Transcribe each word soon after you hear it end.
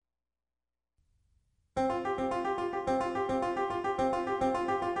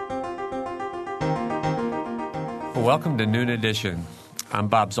Welcome to Noon Edition. I'm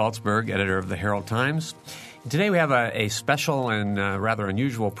Bob Zaltzberg, editor of the Herald Times. Today we have a special and rather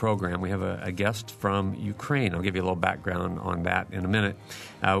unusual program. We have a guest from Ukraine. I'll give you a little background on that in a minute.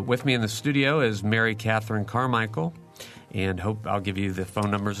 With me in the studio is Mary Catherine Carmichael, and I'll give you the phone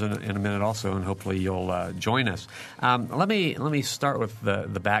numbers in a minute also, and hopefully you'll join us. Let me start with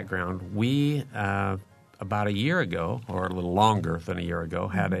the background. We about a year ago, or a little longer than a year ago,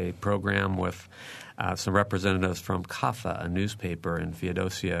 had a program with some representatives from Kaffa, a newspaper in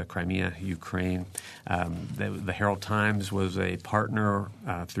Feodosia, Crimea, Ukraine. The Herald Times was a partner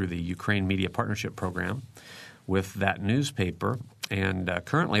through the Ukraine Media Partnership Program with that newspaper. And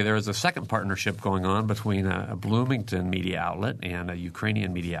currently there is a second partnership going on between a Bloomington media outlet and a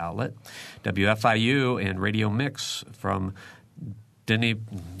Ukrainian media outlet, WFIU and Radio Mix from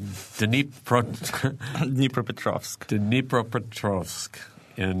Dnipropetrovsk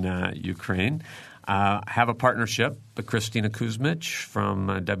in Ukraine. Have a partnership. Christina Kuzmich from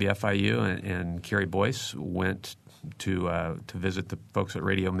WFIU and Carrie Boyce went to visit the folks at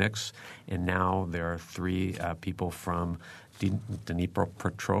Radio Mix, and now there are three people from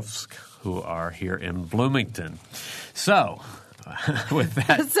Dnipropetrovsk who are here in Bloomington. So, with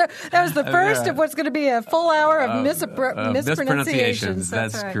that, so that was the first of what's going to be a full hour of mispronunciations.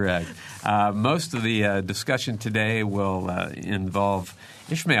 That's right. Correct. Most of the discussion today will involve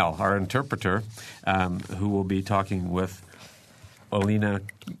Ishmael, our interpreter, who will be talking with Olena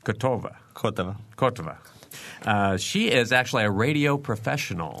Kotova. She is actually a radio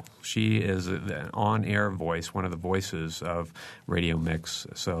professional. She is an on-air voice, one of the voices of Radio Mix.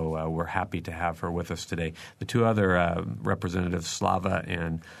 So we're happy to have her with us today. The two other representatives, Slava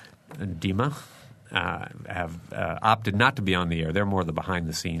and Dima, have opted not to be on the air. They're more the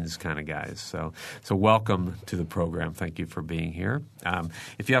behind-the-scenes kind of guys. So welcome to the program. Thank you for being here.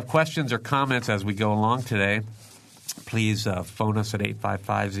 If you have questions or comments as we go along today, please phone us at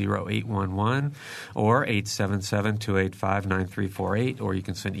 855-0811 or 877-285-9348, or you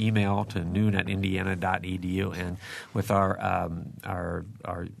can send email to noon@indiana.edu. And with our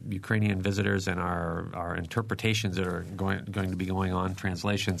Ukrainian visitors and our interpretations that are going to be going on,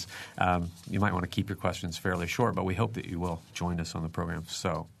 translations, you might want to keep your questions fairly short, but we hope that you will join us on the program.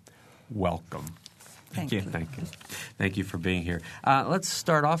 So, welcome. Thank you. Thank you for being here. Let's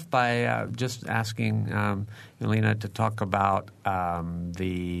start off by just asking Elena to talk about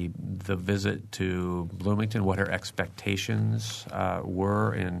the visit to Bloomington, what her expectations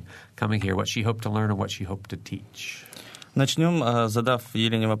were in coming here, what she hoped to learn and what she hoped to teach. Начнем, задав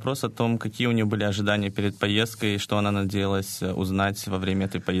Елене вопрос о том, какие у нее были ожидания перед поездкой и что она надеялась узнать во время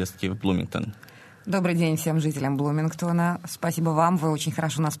этой поездки в Блумингтон. Добрый день всем жителям Блумингтона. Спасибо вам, вы очень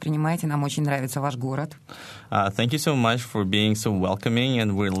хорошо нас принимаете, нам очень нравится ваш город. Thank you so much for being so welcoming,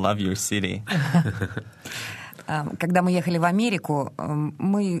 and we love your city. Когда мы ехали в Америку,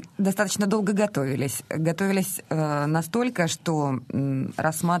 мы достаточно долго готовились. Готовились настолько, что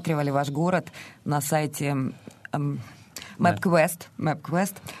рассматривали ваш город на сайте MapQuest,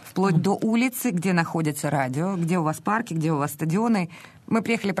 вплоть до улицы, где находится радио, где у вас парки, где у вас стадионы. Мы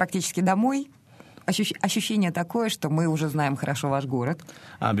приехали практически домой. Ощущение такое, что мы уже знаем хорошо ваш город.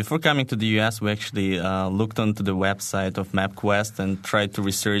 Before coming to the U.S., we actually looked onto the website of MapQuest and tried to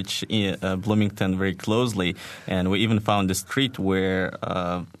research Bloomington very closely. And we even found the street where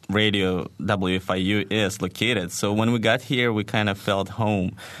radio WFIU is located. So when we got here, we kind of felt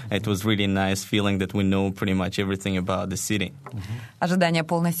home. It was really nice feeling that we know pretty much everything about the city. Ожидания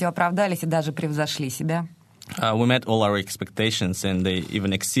полностью оправдались и даже превзошли себя. We met all our expectations, and they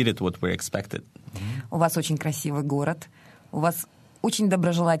even exceeded what we expected. У вас очень красивый город, у вас очень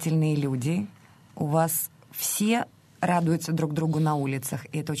доброжелательные люди, у вас все радуются друг другу на улицах,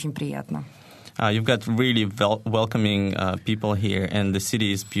 и это очень приятно. You've got really welcoming people here, and the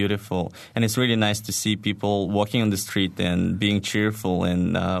city is beautiful. And it's really nice to see people walking on the street and being cheerful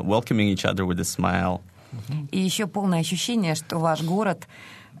and welcoming each other with a smile. И еще полное ощущение, что ваш город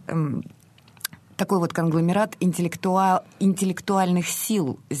такой вот конгломерат интеллектуальных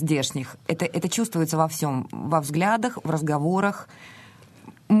сил здешних. Это чувствуется во всем, во взглядах, в разговорах.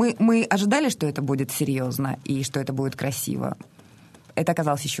 Мы ожидали, что это будет серьезно и что это будет красиво. Это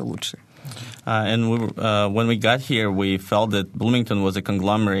оказалось еще лучше. And when we got here, we felt that Bloomington was a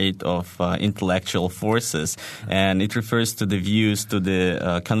conglomerate of intellectual forces, and it refers to the views, to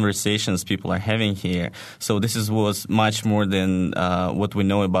the conversations people are having here. So this was much more than what we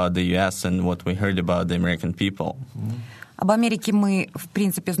know about the U.S. and what we heard about the American people. Об Америке мы, в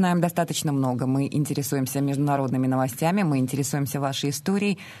принципе, знаем достаточно много. Мы интересуемся международными новостями, мы интересуемся вашей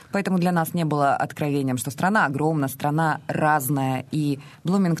историей. Поэтому для нас не было откровением, что страна огромна, страна разная, и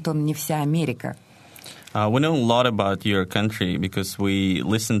Блумингтон не вся Америка. We know a lot about your country because we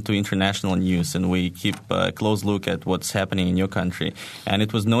listen to international news and we keep a close look at what's happening in your country. And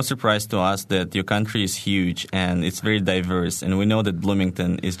it was no surprise to us that your country is huge and it's very diverse. And we know that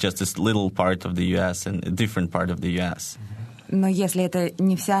Bloomington is just this little part of the U.S. and a different part of the U.S. Но если это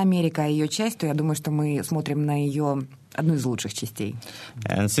не вся Америка, а ее часть, то я думаю, что мы смотрим на ее одну из лучших частей.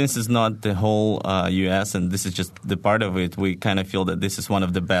 And since it's not the whole U.S. and this is just the part of it, we kind of feel that this is one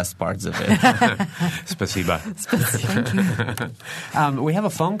of the best parts of it. Спасибо. We have a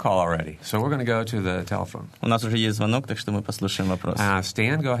phone call already, so we're going to go to the telephone. У нас уже есть звонок, так что мы послушаем вопрос.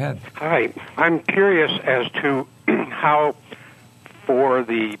 Stan, go ahead. Hi. I'm curious as to how, for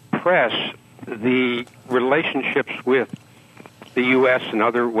the press, the relationships with the U.S. and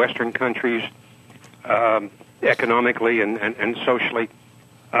other Western countries economically and socially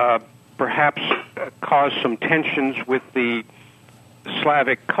perhaps cause some tensions with the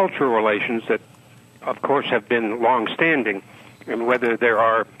Slavic cultural relations that, of course, have been long-standing, and whether there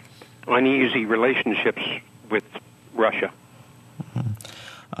are uneasy relationships with Russia.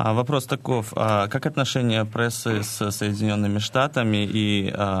 Вопрос таков. Как отношения прессы с Соединенными Штатами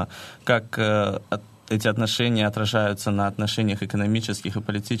и как эти отношения отражаются на отношениях экономических и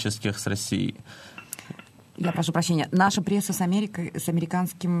политических с Россией? Я прошу прощения. Наша пресса с Америкой, с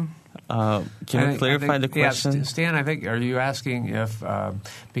американским... Can you clarify the question? Yeah, Stan, I think, are you asking if,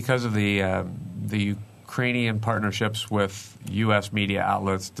 because of the Ukrainian partnerships with U.S. media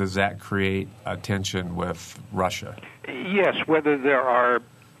outlets, does that create a tension with Russia? Yes, whether there are,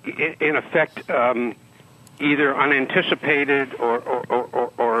 in effect, either unanticipated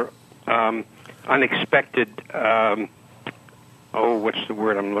or unexpected, what's the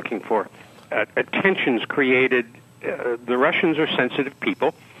word I'm looking for? Tensions created. The Russians are sensitive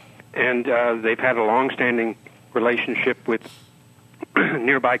people, and they've had a long-standing relationship with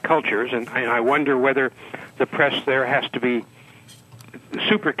nearby cultures, and I wonder whether the press there has to be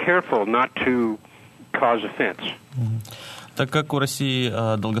super careful not to cause offense. Так как у России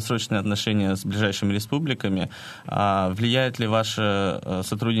долгосрочные отношения с ближайшими республиками, влияет ли ваше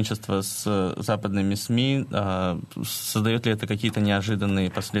сотрудничество с западными СМИ, создает ли это какие-то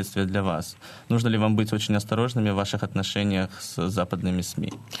неожиданные последствия для вас? Нужно ли вам быть очень осторожными в ваших отношениях с западными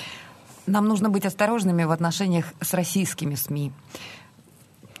СМИ? Нам нужно быть осторожными в отношениях с российскими СМИ.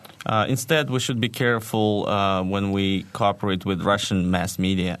 Instead, we should be careful when we cooperate with Russian mass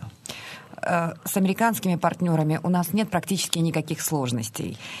media. С американскими партнерами у нас нет практически никаких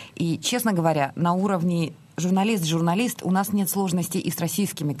сложностей. И, честно говоря, на уровне журналист-журналист у нас нет сложностей и с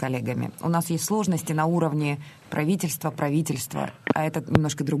российскими коллегами. У нас есть сложности на уровне правительства, а это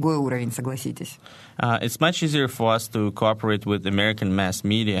немножко другой уровень, согласитесь. It's much easier for us to cooperate with American mass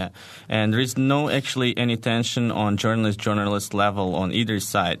media, and there is no actually any tension on journalist level on either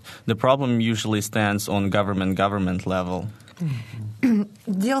side. The problem usually stands on government level.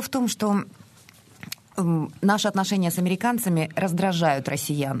 Дело в том, что наши отношения с американцами раздражают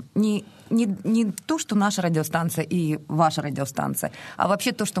россиян. Не то, что наша радиостанция и ваша радиостанция, а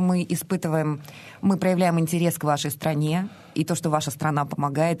вообще то, что мы испытываем, мы проявляем интерес к вашей стране, и то, что ваша страна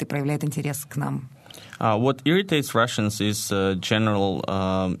помогает и проявляет интерес к нам. What irritates Russians is general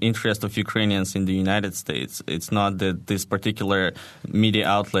interest of Ukrainians in the United States. It's not that this particular media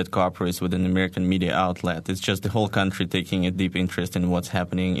outlet cooperates with an American media outlet. It's just the whole country taking a deep interest in what's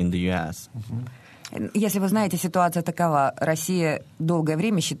happening in the U.S. Если вы знаете, ситуация такова. Россия долгое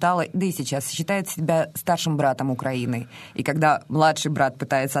время считала, да и сейчас, считает себя старшим братом Украины. И когда младший брат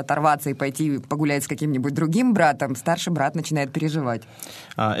пытается оторваться и пойти погулять с каким-нибудь другим братом, старший брат начинает переживать.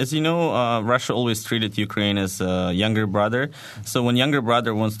 As you know, Russia always treated Ukraine as a younger brother. So when younger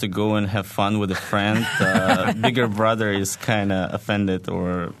brother wants to go and have fun with a friend, bigger brother is kind of offended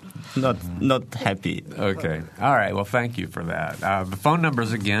or not happy. Okay. All right. Well, thank you for that. The phone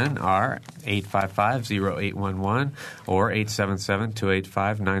numbers again are 855-0811 or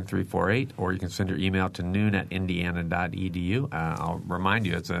 877-285-9348, or you can send your email to noon@indiana.edu. I'll remind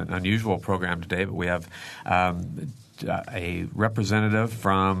you, it's an unusual program today, but we have a representative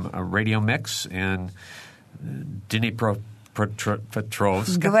from Radio Mix in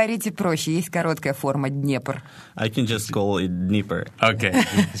Dnipropetrovsk. Говорите проще, есть короткая форма Днепр. I can just call it Dnieper. Okay.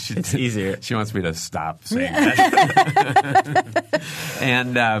 It's easier. She wants me to stop saying that.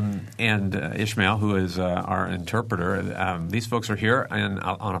 And Ishmael, who is our interpreter, these folks are here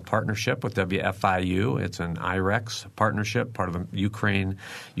on a partnership with WFIU. It's an IREX partnership, part of the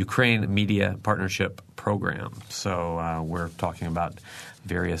Ukraine Media Partnership Program. So we're talking about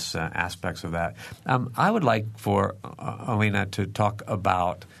various aspects of that. I would like for Alina to talk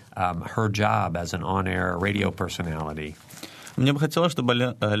about her job as an on-air radio personality. Мне бы хотелось, чтобы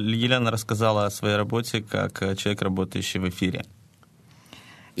Елена рассказала о своей работе как человек, работающий в эфире.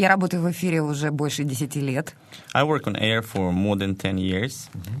 Я работаю в эфире уже больше 10 лет. I work on air for more than 10 years.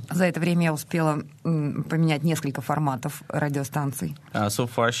 За это время я успела поменять несколько форматов радиостанций. So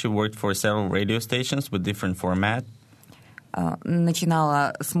far, she worked for several radio stations with different format.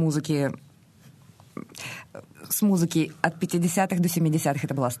 Начинала с музыки от 50-х до 70-х.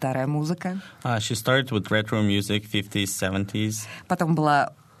 Это была старая музыка. She started with retro music, 50s, 70s. Потом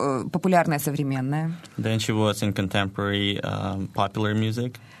была популярная современная. Then she was in contemporary popular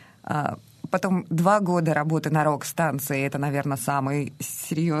music. Потом 2 года работы на рок-станции. Это, наверное, самый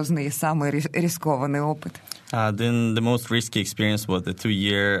серьезный и самый рискованный опыт. Then the most risky experience was the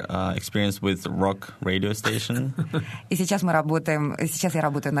 2-year experience with rock radio station. И сейчас я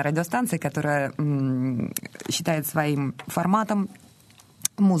работаю на радиостанции, которая считает своим форматом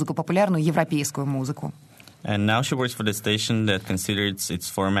музыку популярную, европейскую музыку. And now she works for the station that considers its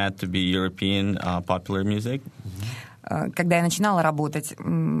format to be European popular music. Когда я начинала работать,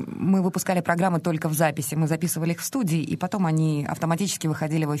 мы выпускали программы только в записи. Мы записывали их в студии, и потом они автоматически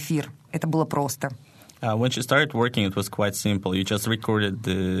выходили в эфир. Это было просто. When she started working, it was quite simple. You just recorded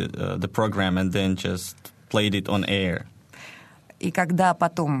the program and then just played it on air. И когда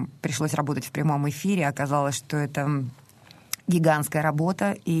потом пришлось работать в прямом эфире, оказалось, что это гигантская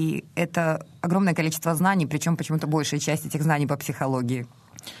работа, и это огромное количество знаний, причем почему-то большая часть этих знаний по психологии.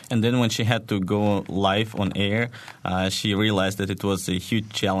 And then when she had to go live on air, she realized that it was a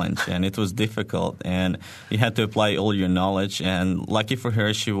huge challenge and it was difficult and you had to apply all your knowledge. And lucky for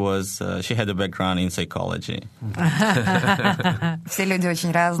her, she had a background in psychology. Все люди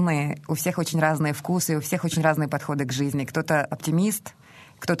очень разные, у всех очень разные вкусы, у всех очень разные подходы к жизни. Кто-то оптимист,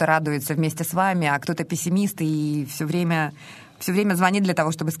 кто-то радуется вместе с вами, а кто-то пессимист и все время звонит для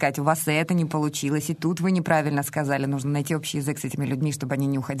того, чтобы сказать, у вас это не получилось, и тут вы неправильно сказали. Нужно найти общий язык с этими людьми, чтобы они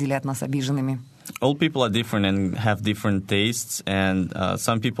не уходили от нас обиженными. All people are different and have different tastes, and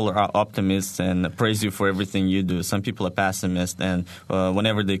some people are optimists and praise you for everything you do. Some people are pessimists, and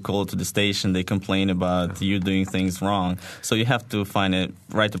whenever they call to the station, they complain about you doing things wrong. So you have to find a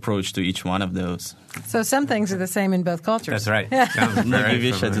right approach to each one of those. So some things are the same in both cultures. That's right. Многие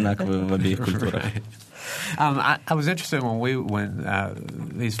вещи одинаковые в обеих культурах. I was interested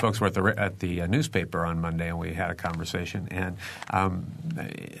when these folks were at the newspaper on Monday and we had a conversation. And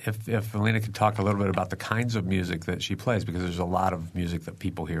if Elena could talk a little bit about the kinds of music that she plays, because there's a lot of music that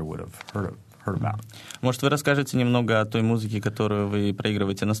people here would have heard about. Может, вы расскажете немного о той музыке, которую вы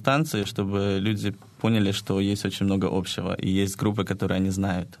проигрываете на станции, чтобы люди поняли, что есть очень много общего и есть группы, которые они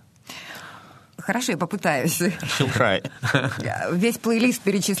знают. Хорошо, я попытаюсь. She'll try. Весь плейлист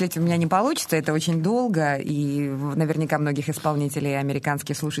перечислить у меня не получится, это очень долго, и наверняка многих исполнителей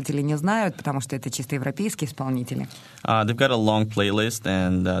американские слушатели не знают, потому что это чисто европейские исполнители. They've got a long playlist,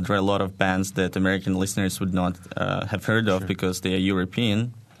 and there are a lot of bands that American listeners would not have heard of because they are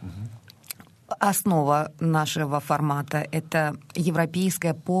European. Основа нашего формата — это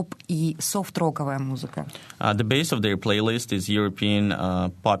европейская поп- и софт-роковая музыка. The base of their playlist is European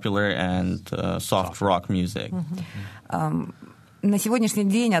popular and soft rock music. На сегодняшний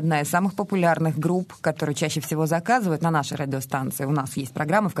день одна из самых популярных групп, которую чаще всего заказывают на нашей радиостанции. У нас есть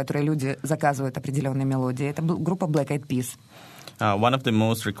программы, в которые люди заказывают определенные мелодии. Это группа Black Eyed Peas. One of the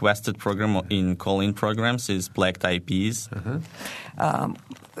most requested program in call-in programs is Black Eyed Peas.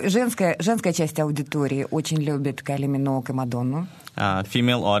 Женская часть аудитории очень любит Кайли Миноуг и Мадонну.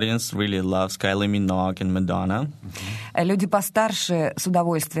 Female audience really loves Kylie Minogue and Madonna. Люди постарше с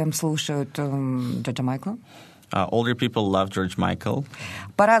удовольствием слушают Джорджа Майкла. Older people love George Michael.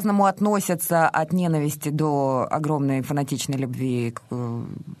 По-разному относятся от ненависти до огромной фанатичной любви к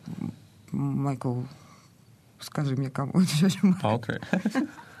Майклу. Скажи мне, кому? Okay.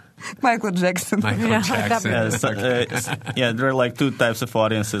 Майкл Джексон. Yeah, there are like two types of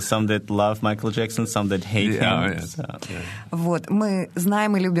audiences. Some that love Michael Jackson, some that hate him. Вот, мы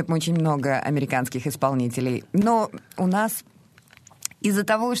знаем и любим очень много американских исполнителей, но у нас из-за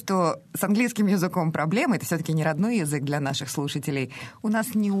того, что с английским языком проблемы, это все-таки не родной язык для наших слушателей, у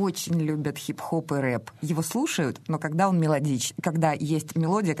нас не очень любят хип-хоп и рэп. Его слушают, но когда он когда есть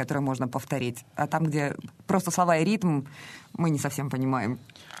мелодия, которую можно повторить, а там, где просто слова и ритм, мы не совсем понимаем.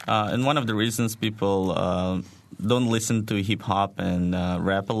 And one of the reasons people don't listen to hip-hop and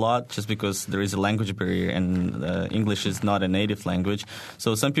rap a lot just because there is a language barrier and English is not a native language.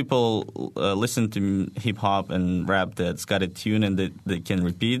 So some people listen to hip-hop and rap that's got a tune and that they can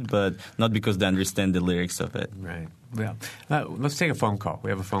repeat, but not because they understand the lyrics of it. Right. Yeah. Let's take a phone call. We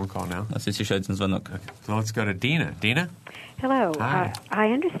have a phone call now. У нас есть еще один звонок. Okay. So let's go to Dina. Dina? Hello.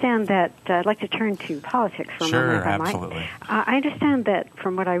 I understand that I'd like to turn to politics for a moment, if I might. Sure, absolutely. I understand that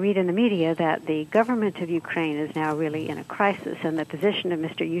from what I read in the media that the government of Ukraine is now really in a crisis and the position of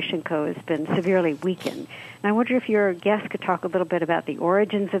Mr. Yushchenko has been severely weakened. And I wonder if your guest could talk a little bit about the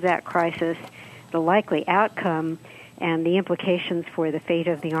origins of that crisis, the likely outcome, and the implications for the fate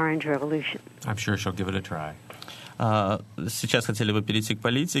of the Orange Revolution. I'm sure she'll give it a try. Сейчас хотели бы перейти к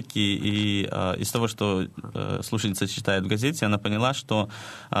политике, и из того, что слушательница читает в газете, она поняла, что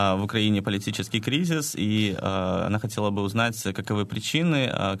в Украине политический кризис, и она хотела бы узнать, каковы причины,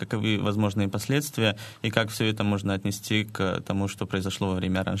 каковы возможные последствия, и как все это можно отнести к тому, что произошло во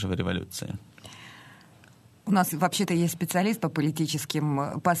время Оранжевой революции. У нас вообще-то есть специалист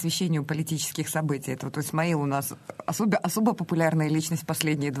по освещению политических событий. Это вот Исмаил у нас особо популярная личность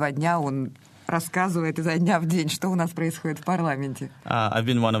последние 2 дня. Он рассказывает изо дня в день, что у нас происходит в парламенте. I've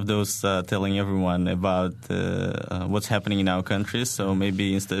been one of those telling everyone about what's happening in our country, so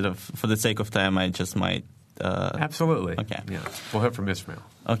maybe for the sake of time, I just might... Absolutely. Okay. Yeah. We'll hear from Ismail.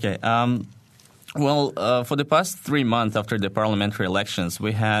 Okay. Well, for the past 3 months after the parliamentary elections,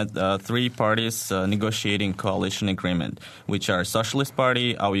 we had 3 parties negotiating coalition agreement, which are Socialist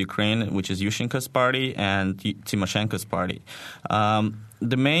Party, Our Ukraine, which is Yushchenko's party, and Tymoshenko's party.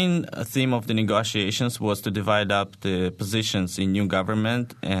 The main theme of the negotiations was to divide up the positions in new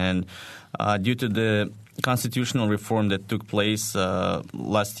government, and due to the constitutional reform that took place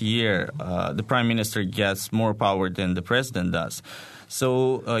last year, the prime minister gets more power than the president does.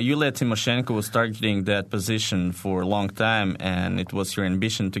 So Yulia Tymoshenko was targeting that position for a long time, and it was her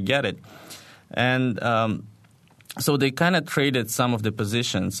ambition to get it. And so they kind of traded some of the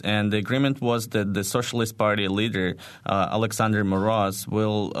positions, and the agreement was that the Socialist Party leader, Alexander Moroz,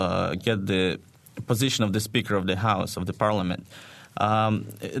 will get the position of the Speaker of the House, of the Parliament.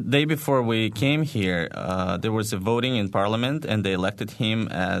 Day before we came here, there was a voting in Parliament, and they elected him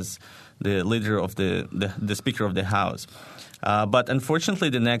as the leader of the Speaker of the House. But unfortunately,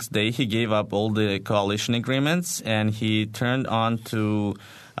 the next day, he gave up all the coalition agreements, and he turned on to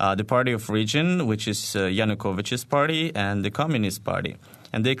the Party of Region, which is Yanukovych's party, and the Communist Party.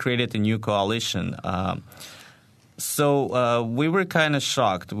 And they created a new coalition. So we were kind of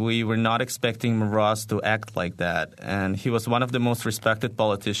shocked. We were not expecting Moroz to act like that. And he was one of the most respected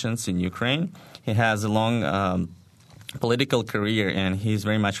politicians in Ukraine. He has a long political career, and he's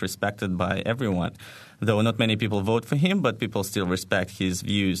very much respected by everyone. Though not many people vote for him, but people still respect his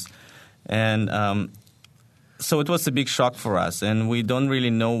views. And so it was a big shock for us, and we don't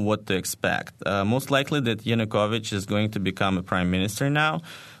really know what to expect. Most likely that Yanukovych is going to become a prime minister now,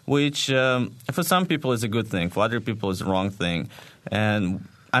 which for some people is a good thing. For other people is a wrong thing. And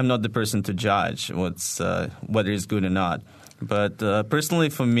I'm not the person to judge whether it's good or not. But personally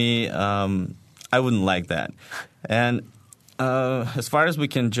for me, I wouldn't like that. And as far as we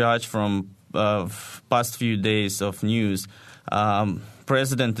can judge from past few days of news,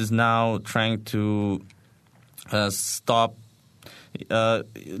 President is now trying to stop.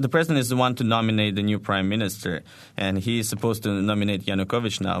 The president is the one to nominate the new prime minister, and he is supposed to nominate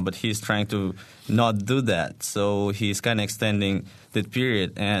Yanukovych now, but he's trying to not do that. So he's kind of extending that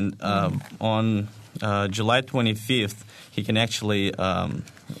period. And on July 25th, he can actually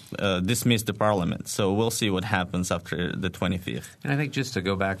dismiss the parliament. So we'll see what happens after the 25th. And I think just to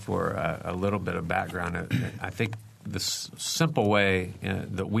go back for a little bit of background, I think the simple way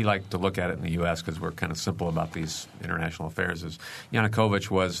that we like to look at it in the U.S., because we're kind of simple about these international affairs, is Yanukovych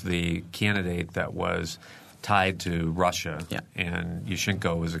was the candidate that was tied to Russia, and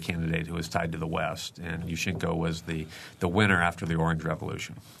Yushchenko was a candidate who was tied to the West, and Yushchenko was the winner after the Orange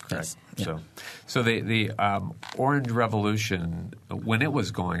Revolution. Correct. Yes. Yeah. So the Orange Revolution, when it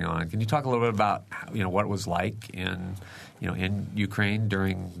was going on, can you talk a little bit about what it was like in Ukraine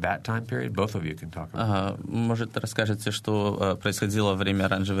during that time period? Both of you can talk about it. Может, расскажете, что происходило во время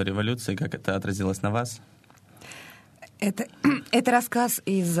Оранжевой революции, как это отразилось на вас? Это рассказ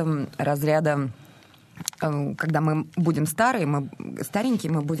из разряда, когда мы будем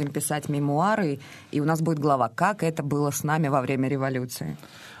старенькие, мы будем писать мемуары, и у нас будет глава «Как это было с нами во время революции».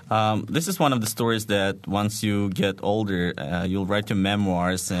 This is one of the stories that once you get older, you'll write your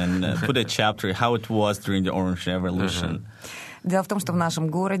memoirs and put a chapter how it was during the Orange Revolution. Дело в том, что в нашем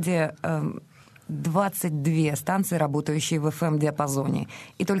городе 22 станции, работающие в FM-диапазоне,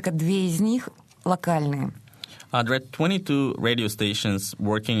 и только 2 из них локальные. There are 22 radio stations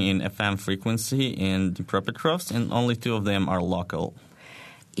working in FM frequency in Dnipropetrovsk, and only 2 of them are local.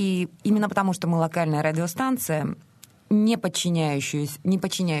 И именно потому, что мы локальная радиостанция, не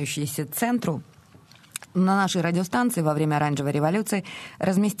подчиняющаяся центру, На нашей радиостанции во время Оранжевой революции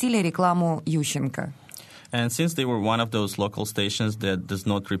разместили рекламу Ющенко. And since they were one of those local stations that does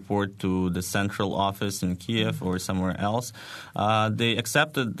not report to the central office in Kiev or somewhere else, they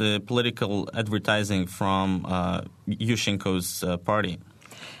accepted the political advertising from Yushchenko's party.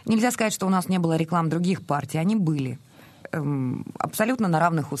 Нельзя сказать, что у нас не было реклам других партий. Они были абсолютно на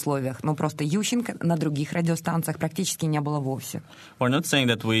равных условиях. Но просто Ющенко на других радиостанциях практически не было вовсе. We're not saying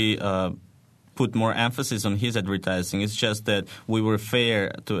that we put more emphasis on his advertising. It's just that we were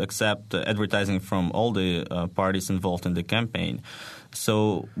fair to accept advertising from all the parties involved in the campaign.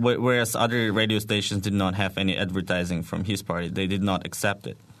 So whereas other radio stations did not have any advertising from his party, they did not accept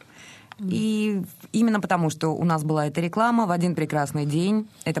it. И именно потому, что у нас была эта реклама, в один прекрасный день,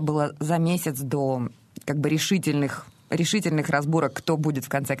 это было за месяц до как бы решительных разборок, кто будет в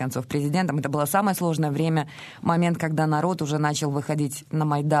конце концов президентом. Это было самое сложное время, момент, когда народ уже начал выходить на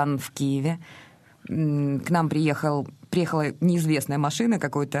Майдан в Киеве. К нам приехала неизвестная машина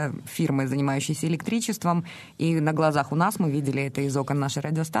какой-то фирмы, занимающейся электричеством, и на глазах у нас, мы видели это из окон нашей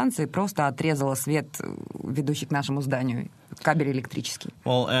радиостанции, просто отрезала свет, ведущий к нашему зданию, кабель электрический.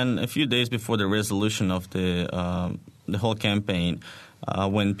 Well, and a few days before the resolution of the whole campaign,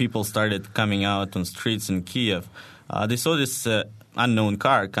 when people started coming out on streets in Kiev, they saw this unknown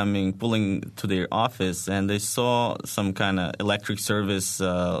car pulling to their office, and they saw some kind of electric service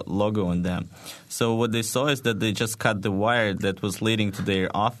logo on them. So what they saw is that they just cut the wire that was leading to their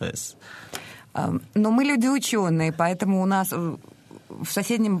office. Но мы люди ученые, поэтому у нас в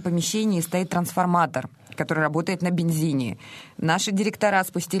соседнем помещении стоит трансформатор, который работает на бензине. Наши директора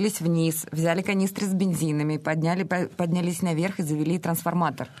спустились вниз, взяли канистры с бензинами, поднялись наверх и завели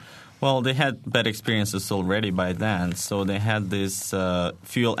трансформатор. Well, they had bad experiences already by then, so they had this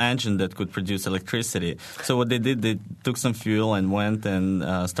fuel engine that could produce electricity. So what they did, they took some fuel and went and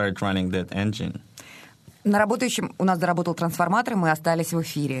started running that engine. На работающем у нас доработал трансформатор, и мы остались в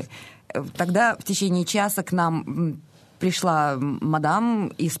эфире. Тогда в течение часа к нам пришла мадам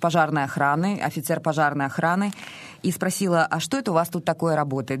из пожарной охраны, офицер пожарной охраны, и спросила, а что это у вас тут такое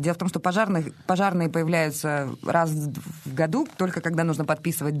работает? Дело в том, что пожарные появляются раз в году, только когда нужно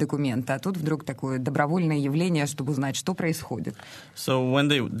подписывать документы, а тут вдруг такое добровольное явление, чтобы узнать, что происходит. So when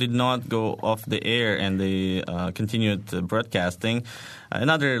they did not go off the air and they continued broadcasting,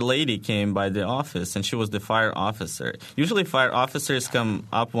 another lady came by the office, and she was the fire officer. Usually fire officers come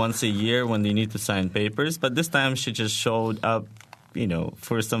up once a year when they need to sign papers, but this time she just showed up,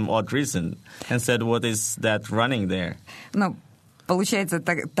 for some odd reason, and said, what is that running there? Ну, получается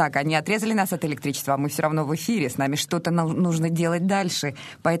так, они отрезали нас от электричества, а мы все равно в эфире, с нами что-то нужно делать дальше.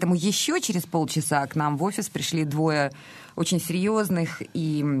 Поэтому еще через полчаса к нам в офис пришли двое очень серьезных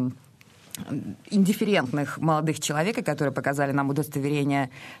и индифферентных молодых человека, которые показали нам удостоверение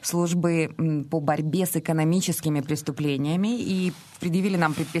службы по борьбе с экономическими преступлениями и предъявили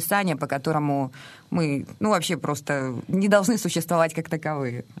нам предписание, по которому мы, вообще просто не должны существовать как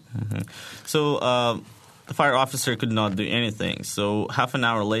таковые. So, the fire officer could not do anything. So half an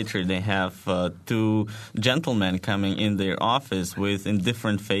hour later, they have two gentlemen coming in their office with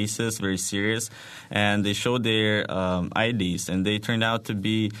indifferent faces, very serious, and they showed their IDs, and they turned out to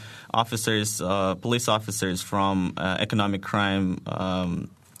be police officers from economic crime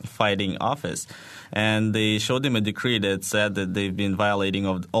fighting office. And they showed them a decree that said that they've been violating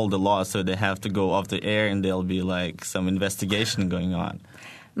of all the laws, so they have to go off the air, and there'll be some investigation going on.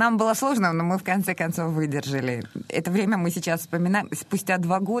 Нам было сложно, но мы в конце концов выдержали. Это время мы сейчас вспоминаем, спустя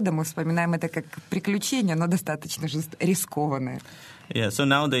 2 года мы вспоминаем это как приключение, но достаточно рискованное. Yeah, so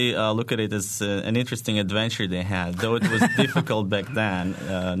now they look at it as an interesting adventure they had. Though it was difficult back then,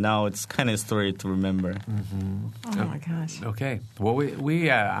 now it's kind of a story to remember. Mm-hmm. Oh, my gosh. Okay. Well, we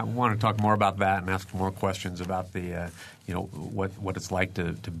want to talk more about that and ask more questions about the, what it's like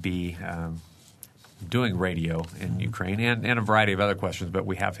to be doing radio in Ukraine and a variety of other questions, but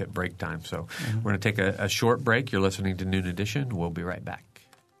we have hit break time. So we're going to take a short break. You're listening to Noon Edition. We'll be right back.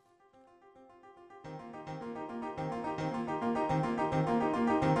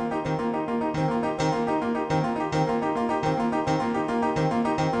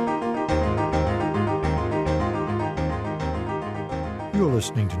 You're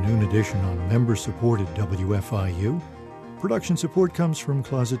listening to Noon Edition on member-supported WFIU. Production support comes from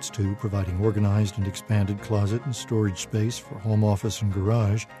Closets 2, providing organized and expanded closet and storage space for home office and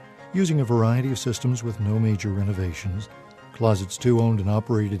garage, using a variety of systems with no major renovations. Closets 2 owned and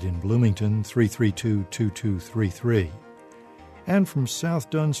operated in Bloomington, 332-2233. And from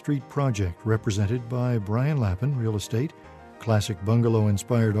South Dunn Street Project, represented by Brian Lappin, Real Estate, classic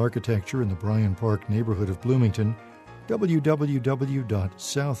bungalow-inspired architecture in the Bryan Park neighborhood of Bloomington,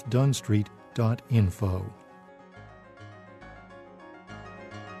 www.southdunstreet.com. noon@indiana.edu.info.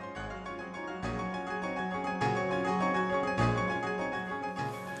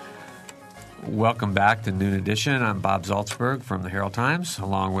 Welcome back to Noon Edition. I'm Bob Zaltzberg from the Herald Times,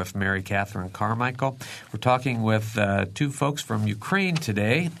 along with Mary Catherine Carmichael. We're talking with two folks from Ukraine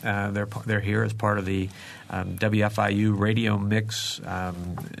today. They're here as part of the WFIU Radio Mix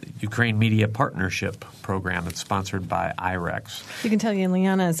Ukraine Media Partnership Program. It's sponsored by IREX. You can tell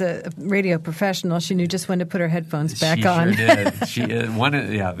Liana is a radio professional. She knew just when to put her headphones back on. She sure did. She is one.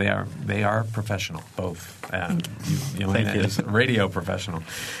 Yeah, they are professional, both. Yelena is a radio professional.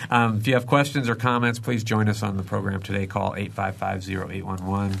 If you have questions or comments, please join us on the program today. Call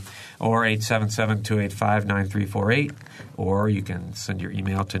 855-0811 or 877-285-9348, or you can send your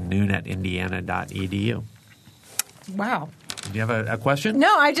email to noon@indiana.edu. Wow. Do you have a question?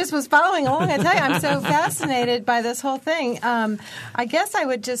 No, I just was following along. I tell you, I'm so fascinated by this whole thing. I guess I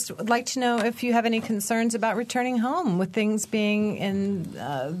would just like to know if you have any concerns about returning home with things being in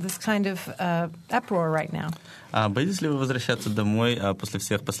this kind of uproar right now. Боитесь ли вы возвращаться домой после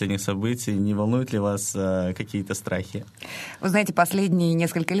всех последних событий? Не волнуют ли вас какие-то страхи? Вы знаете, последние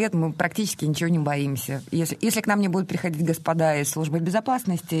несколько лет мы практически ничего не боимся. Если к нам не будут приходить господа из службы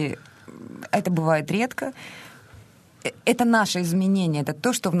безопасности, это бывает редко. Это наше изменение, это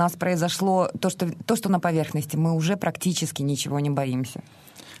то, что в нас произошло, то, что на поверхности. Мы уже практически ничего не боимся.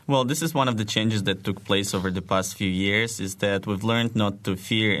 Well, this is one of the changes that took place over the past few years, is that we've learned not to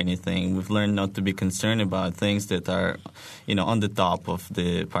fear anything. We've learned not to be concerned about things that are, on the top of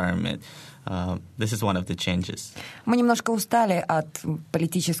the pyramid. This is one of the changes. Мы немножко устали от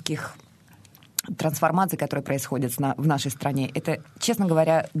политических трансформации, которые происходят в нашей стране. Это, честно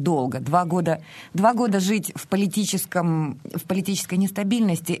говоря, долго. 2 года жить в политической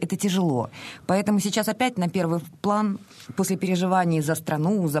нестабильности – это тяжело. Поэтому сейчас опять на первый план, после переживаний за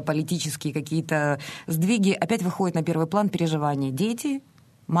страну, за политические какие-то сдвиги, опять выходит на первый план переживания дети,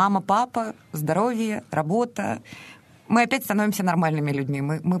 мама, папа, здоровье, работа. Мы опять становимся нормальными людьми.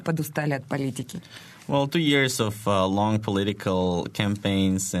 Мы подустали от политики. Well, 2 years of long political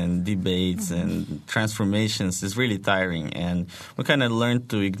campaigns and debates and transformations is really tiring, and we kind of learned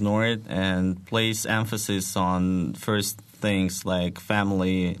to ignore it and place emphasis on first things like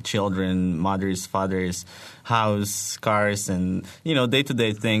family, children, mothers, fathers, house, cars, and,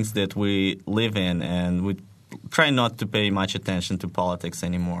 day-to-day things that we live in, and we try not to pay much attention to politics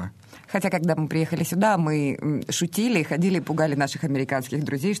anymore. Хотя, когда мы приехали сюда, мы шутили, ходили и пугали наших американских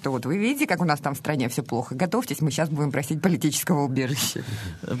друзей, что вот вы видите, как у нас там в стране все плохо. Готовьтесь, мы сейчас будем просить политического убежища.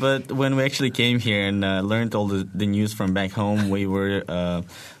 But when we actually came here and learned all the news from back home, we were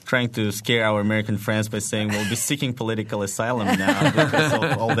trying to scare our American friends by saying we'll be seeking political asylum now because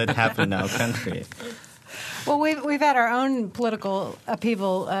of all that happened in our country. Well, we've had our own political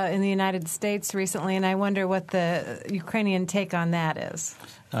upheaval in the United States recently, and I wonder what the Ukrainian take on that is.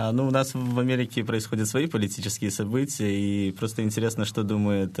 У нас в Америке происходят свои политические события, и просто интересно, что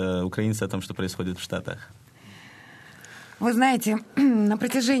думают украинцы о том, что происходит в Штатах. Вы знаете, на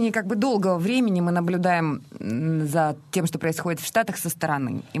протяжении долгого времени мы наблюдаем за тем, что происходит в Штатах со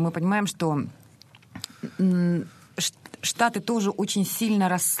стороны, и мы понимаем, что Штаты тоже очень сильно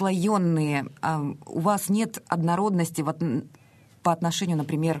расслоенные. У вас нет однородности по отношению,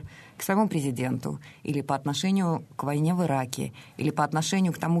 например, к своему президенту, или по отношению к войне в Ираке, или по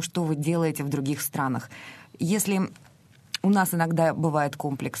отношению к тому, что вы делаете в других странах. Если у нас иногда бывает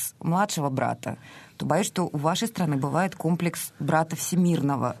комплекс младшего брата, то боюсь, что у вашей страны бывает комплекс брата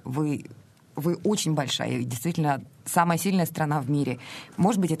всемирного. Вы очень большая, и действительно самая сильная страна в мире.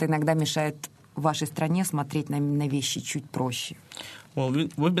 Может быть, это иногда мешает вашей стране смотреть на вещи чуть проще. Well,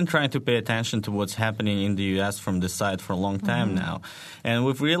 we've been trying to pay attention to what's happening in the U.S. from this side for a long time now. And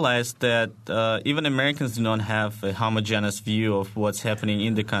we've realized that even Americans do not have a homogeneous view of what's happening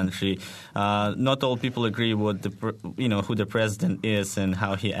in the country. Not all people agree with who the president is and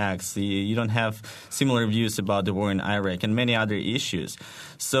how he acts. You don't have similar views about the war in Iraq and many other issues.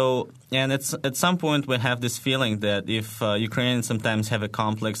 So, and at some point we have this feeling that if Ukrainians sometimes have a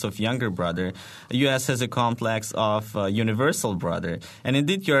complex of younger brother, the U.S. has a complex of universal brother. And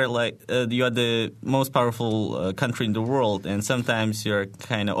indeed, you are the most powerful country in the world, and sometimes you're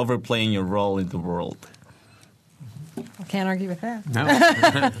kind of overplaying your role in the world. I can't argue with that. No.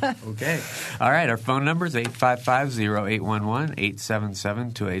 Okay. All right. Our phone number is 855-0811,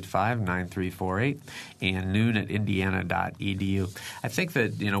 877-285-9348, and noon@indiana.edu. I think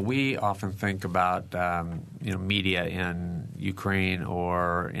that, we often think about, media in Ukraine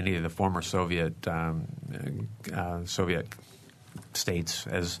or any of the former Soviet states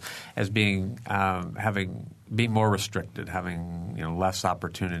as being being more restricted, having less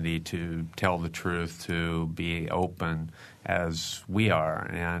opportunity to tell the truth, to be open as we are.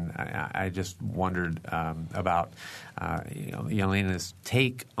 And I just wondered about Yelena's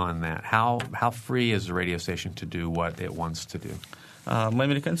take on that. How free is the radio station to do what it wants to do? Мы,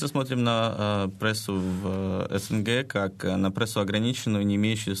 американцы, смотрим на прессу в СНГ как на прессу ограниченную, не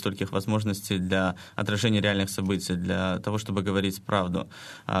имеющую стольких возможностей для отражения реальных событий, для того, чтобы говорить правду.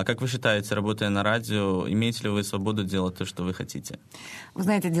 Как вы считаете, работая на радио, имеете ли вы свободу делать то, что вы хотите? Вы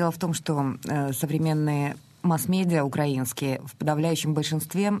знаете, дело в том, что современные масс-медиа украинские в подавляющем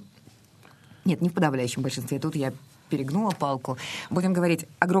большинстве... Нет, не в подавляющем большинстве, тут я перегнула палку. Будем говорить,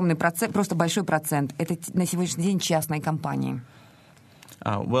 огромный процент, просто большой процент, это на сегодняшний день частные компании.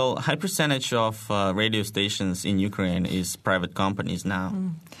 Well, high percentage of radio stations in Ukraine is private companies now.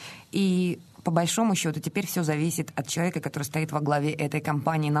 И по большому счету теперь все зависит от человека, который стоит во главе этой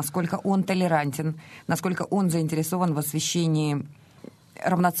компании, насколько он толерантен, насколько он заинтересован в освещении,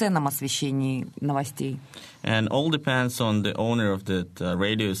 равноценном освещении новостей. And all depends on the owner of that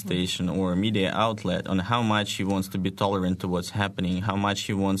radio station or media outlet, on how much he wants to be tolerant to what's happening, how much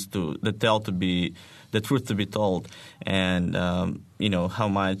he wants the truth to be told, and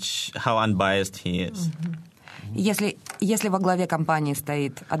how unbiased he is. Если во главе компании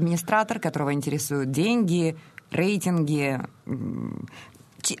стоит администратор, которого интересуют деньги, рейтинги,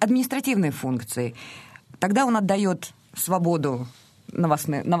 административные функции, тогда он отдает свободу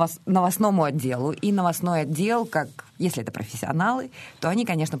новостному отделу, и новостной отдел, как, если это профессионалы, то они,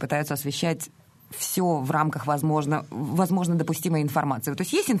 конечно, пытаются освещать все в рамках возможно допустимой информации. То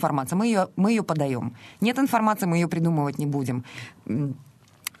есть есть информация, мы ее подаем. Нет информации, мы ее придумывать не будем.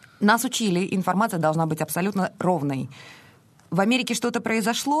 Нас учили, информация должна быть абсолютно ровной. В Америке что-то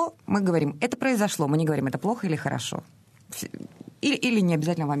произошло, мы говорим, это произошло, мы не говорим, это плохо или хорошо. Или не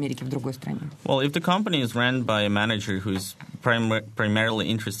обязательно в Америке, в другой стране. Well, if the company is run by a manager who is primarily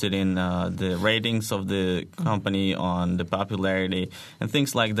interested in the ratings of the company, on the popularity and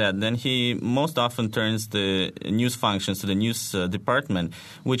things like that, then he most often turns the news functions to the news department,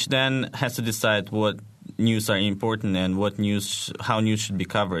 which then has to decide what news are important and how news should be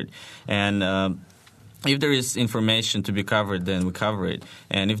covered. And if there is information to be covered, then we cover it.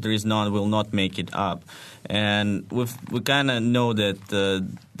 And if there is none, we'll not make it up. And we kind of know that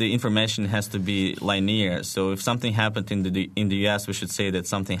the information has to be linear. So if something happened in the U.S., we should say that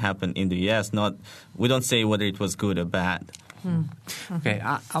something happened in the U.S. We don't say whether it was good or bad. Okay,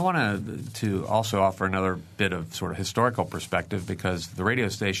 I want to also offer another bit of sort of historical perspective, because the radio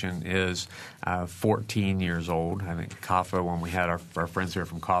station is 14 years old. I think CAFA, when we had our friends here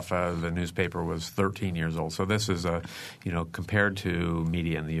from CAFA, the newspaper was 13 years old. So this is compared to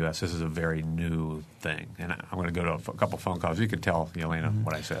media in the U.S., this is a very new thing. And I'm going to go to a couple phone calls. You can tell, Yelena,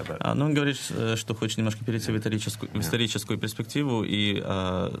 what I said. But... он говорит, что хочет немножко перейти в историческую перспективу, и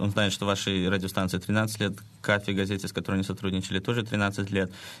он знает, что вашей радиостанции 13 лет, КАФе, газете, с которой они сотрудничали, тоже 13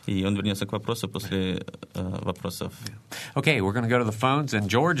 лет, и он вернется к вопросу после вопросов. Okay, we're going to go to the phones, and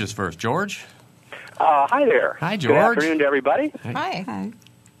George is first. George? Hi there. Hi, George. Good afternoon to everybody. Hi.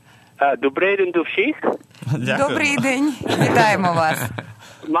 Добрий день до всіх. Добрий день. Вітаємо вас.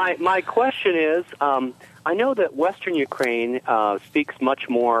 My question is, I know that Western Ukraine speaks much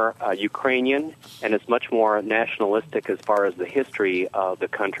more Ukrainian and is much more nationalistic as far as the history of the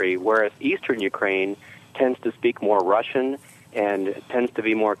country, whereas Eastern Ukraine tends to speak more Russian and tends to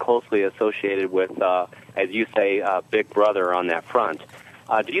be more closely associated with, as you say, Big Brother on that front.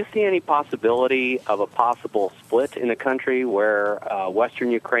 Do you see any possibility of a possible split in the country where Western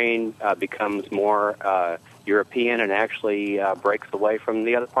Ukraine becomes more European and actually breaks away from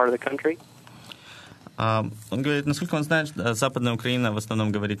the other part of the country? Он говорит, насколько он знает, Западная Украина в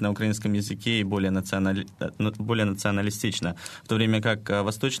основном говорит на украинском языке и более националистично, в то время как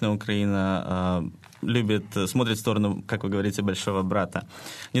Восточная Украина смотрит в сторону, как вы говорите, большого брата.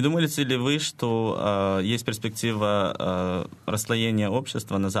 Не думаете ли вы, что есть перспектива расслоения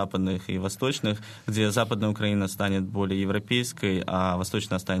общества на западных и восточных, где Западная Украина станет более европейской, а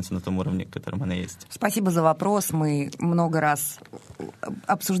Восточная останется на том уровне, к которому она есть? Спасибо за вопрос. Мы много раз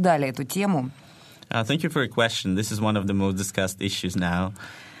обсуждали эту тему. Thank you for your question. This is one of the most discussed issues now.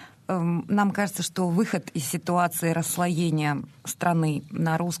 Нам кажется, что выход из ситуации расслоения страны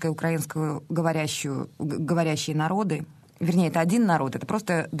на русско- и украинскую говорящие народы, вернее, это один народ, это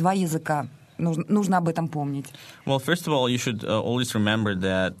просто два языка нужно об этом помнить. Well, first of all, you should always remember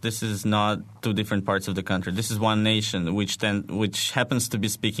that this is not two different parts of the country. This is one nation which happens to be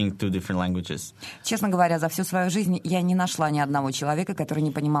speaking two different languages. Честно говоря, за всю свою жизнь я не нашла ни одного человека, который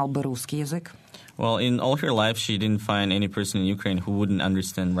не понимал бы русский язык. Well, in all her life, she didn't find any person in Ukraine who wouldn't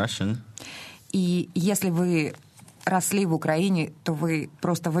understand Russian. И если вы росли в Украине, то вы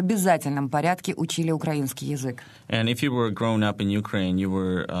просто в обязательном порядке учили украинский язык. And if you were grown up in Ukraine, you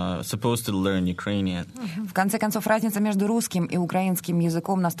were supposed to learn Ukrainian. В конце концов, разница между русским и украинским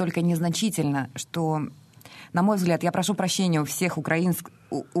языком настолько незначительна, что, на мой взгляд, я прошу прощения у всех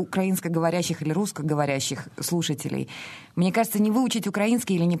украинскоговорящих или русскоговорящих слушателей. Мне кажется, не выучить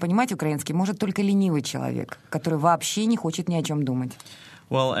украинский или не понимать украинский может только ленивый человек, который вообще не хочет ни о чем думать.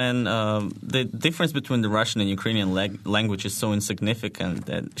 Well, and the difference between the Russian and Ukrainian language is so insignificant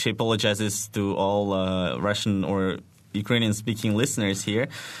that she apologizes to all Russian or Ukrainian-speaking listeners here.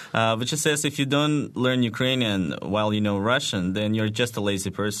 But she says if you don't learn Ukrainian while you know Russian, then you're just a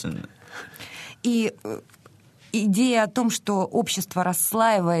lazy person. И идея о том, что общество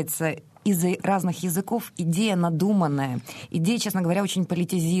расслаивается из-за разных языков, идея надуманная, идея, честно говоря, очень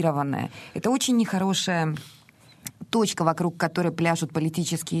политизированная. Это очень нехорошая точка, вокруг которой пляшут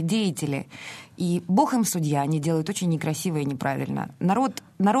политические деятели. И бог им судья, они делают очень некрасиво и неправильно. Народ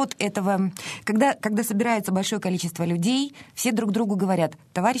этого... Когда собирается большое количество людей, все друг другу говорят: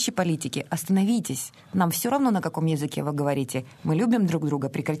 товарищи политики, остановитесь, нам все равно, на каком языке вы говорите. Мы любим друг друга,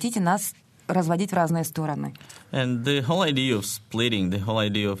 прекратите нас разводить в разные стороны. And the whole idea of splitting, the whole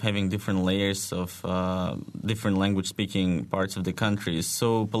idea of having different layers of different language-speaking parts of the country is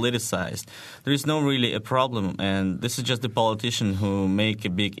so politicized. There is no really a problem, and this is just the politicians who make a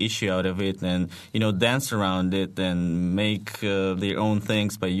big issue out of it and, dance around it and make their own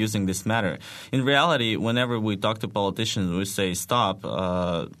things by using this matter. In reality, whenever we talk to politicians, we say, stop,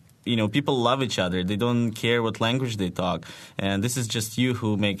 people love each other. They don't care what language they talk. And this is just you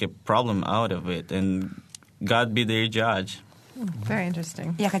who make a problem out of it. And God be their judge. Very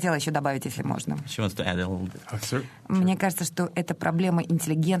interesting. Я хотела еще добавить, если можно. She wants to add a little bit. Sure. Мне кажется, что это проблема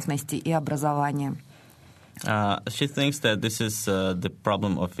интеллигентности и образования. She thinks that this is the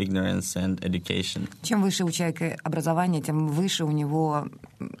problem of ignorance and education. Чем выше у человека образование, тем выше у него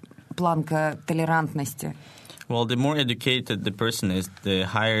планка толерантности. Well, the more educated the person is, the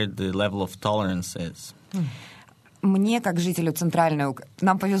higher the level of tolerance is. Мне, как жителю Центральной Украины,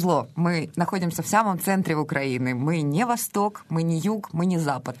 нам повезло. Мы находимся в самом центре Украины. Мы не Восток, мы не Юг, мы не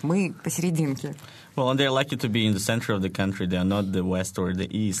Запад. Мы посерединке. Well, and they're lucky to be in the center of the country. They are not the west or the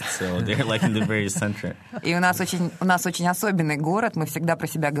east, so they're like in the very center. И у нас очень особенный город. Мы всегда про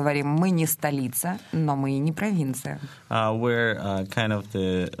себя говорим: мы не столица, но мы и не провинция. We're kind of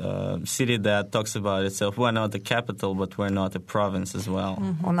the city that talks about itself. We're not the capital, but we're not a province as well.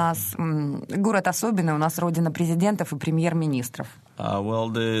 У нас город особенный. У нас родина президентов и премьер-министров. Well,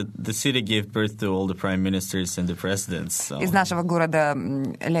 the city gave birth to all the prime ministers and the presidents. So. Из нашего города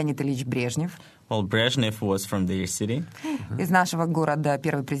Леонид Ильич Брежнев. Well, Brezhnev was from their city. Из нашего города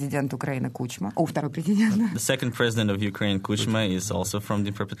первый президент Украины Кучма. Второй президент. The second president of Ukraine, Kuchma, is also from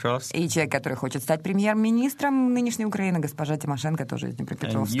Dnipropetrovsk. И человек, который хочет стать премьер-министром нынешней Украины, госпожа Тимошенко, тоже из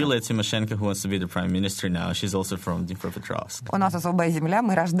Днепропетровска. And Yulia Tymoshenko, who wants to be the prime minister now, she's also from Dnipropetrovsk. У нас особая земля,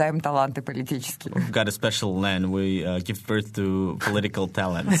 мы рождаем таланты политические. We've got a special land. We give birth to political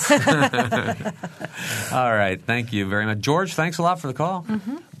talents. All right. Thank you very much. George, thanks a lot for the call.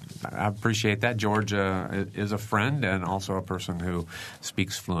 Mm-hmm. I appreciate that. George is a friend and also a person who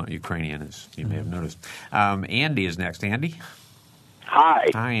speaks fluent Ukrainian, as you may have noticed. Andy is next. Andy?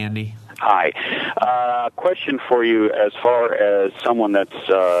 Hi. Hi, Andy. Hi. Question for you as far as someone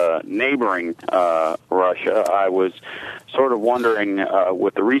that's neighboring Russia. I was sort of wondering,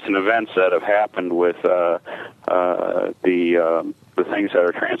 with the recent events that have happened with the things that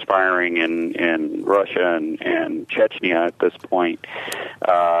are transpiring in Russia and Chechnya at this point,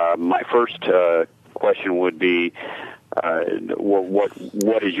 my first question would be,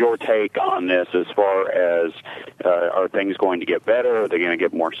 what is your take on this as far as are things going to get better? Are they going to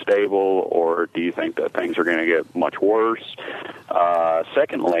get more stable, or do you think that things are going to get much worse?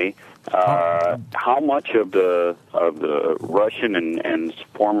 Secondly, how much of the Russian and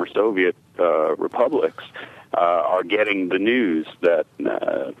former Soviet republics are getting the news that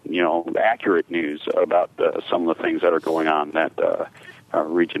accurate news about some of the things that are going on in that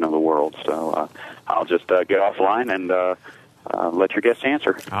region of the world? So I'll just get offline and let your guest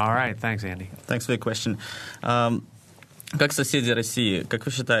answer. All right. Thanks, Andy. Thanks for the question. Как соседи России, как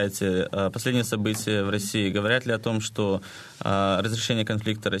вы считаете, последние события в России говорят ли о том, что разрешение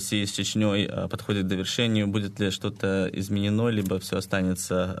конфликта России с Чечней подходит к довершению? Будет ли что-то изменено, либо все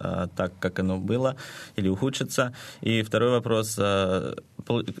останется так, как оно было, или ухудшится? И второй вопрос.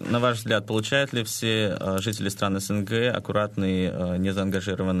 На ваш взгляд, получают ли все жители стран СНГ аккуратные,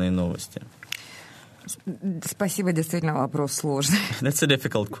 незаангажированные новости? Спасибо, действительно, вопрос сложный. That's a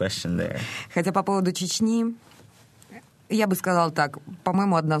difficult question there. Хотя по поводу Чечни... Я бы сказала так,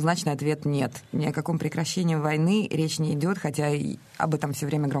 по-моему, однозначный ответ нет. Ни о каком прекращении войны речь не идет, хотя и об этом все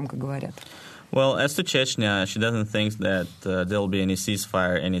время громко говорят. Well, as to Chechnya, she doesn't think that there'll be any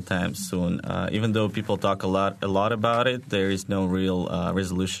ceasefire anytime soon. Even though people talk a lot about it, there is no real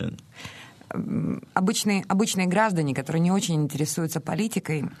resolution. Обычные граждане, которые не очень интересуются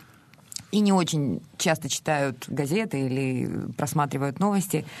политикой и не очень часто читают газеты или просматривают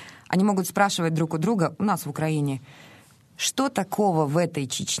новости, они могут спрашивать друг у друга, у нас в Украине, что такого в этой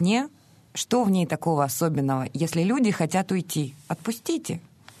Чечне, что в ней такого особенного? Если люди хотят уйти, отпустите.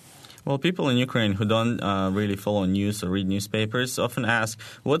 Well, people in Ukraine who don't really follow news or read newspapers often ask,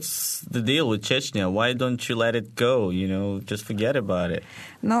 what's the deal with Chechnya? Why don't you let it go? You know, just forget about it.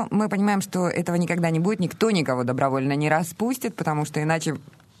 Но мы понимаем, что этого никогда не будет. Никто никого добровольно не распустит, потому что иначе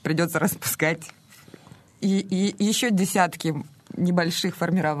придется распускать и еще десятки небольших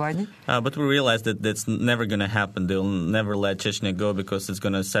формирований. But we realize that that's never going to happen. They'll never let Chechnya go because it's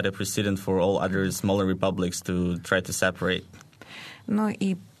going to set a precedent for all other smaller republics to try to separate. Ну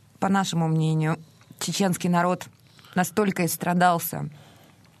и, по нашему мнению, чеченский народ настолько истрадался,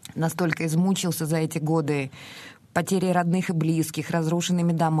 настолько измучился за эти годы потерей родных и близких,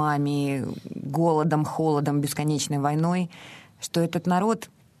 разрушенными домами, голодом, холодом, бесконечной войной, что этот народ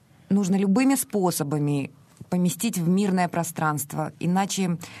нужно любыми способами поместить в мирное пространство.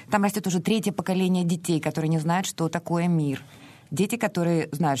 Иначе там растет уже третье поколение детей, которые не знают, что такое мир. Дети, которые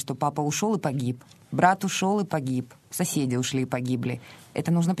знают, что папа ушел и погиб, брат ушел и погиб, соседи ушли и погибли.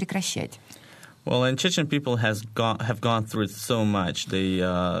 Это нужно прекращать. Well, and Chechen people have gone through so much.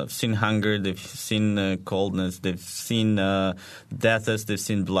 They've seen hunger, they've seen coldness, they've seen deaths, they've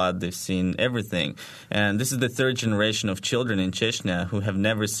seen blood, they've seen everything. And this is the third generation of children in Chechnya who have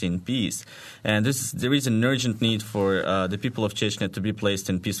never seen peace. And there is an urgent need for the people of Chechnya to be placed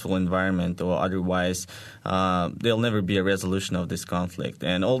in peaceful environment, or otherwise there'll never be a resolution of this conflict.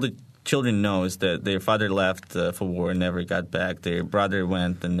 And all the children knows that their father left for war and never got back. Their brother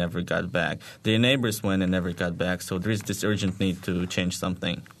went and never got back. Their neighbors went and never got back. So there is this urgent need to change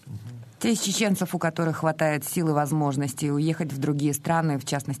something. Те из чеченцев, у которых хватает сил и возможностей уехать в другие страны, в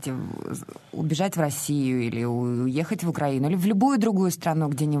частности, убежать в Россию или уехать в Украину, или в любую другую страну,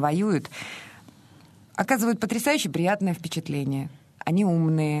 где не воюют, оказывают потрясающе приятное впечатление. Они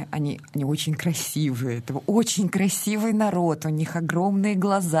умные, они очень красивые. Это очень красивый народ. У них огромные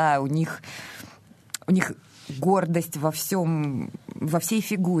глаза, у них гордость во всей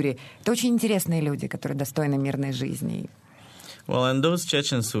фигуре. Это очень интересные люди, которые достойны мирной жизни. Well, and those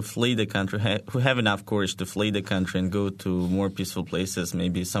Chechens who flee the country, who have enough courage to flee the country and go to more peaceful places,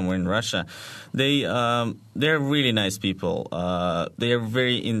 maybe somewhere in Russia, they're really nice people. They are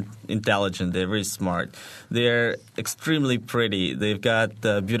very intelligent. They're very smart. They're extremely pretty. They've got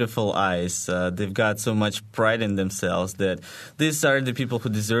beautiful eyes. They've got so much pride in themselves that these are the people who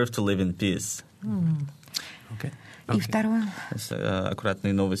deserve to live in peace. Okay. И второе.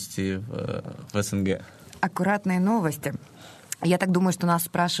 Аккуратные новости в СНГ. Аккуратные новости. Я так думаю, что нас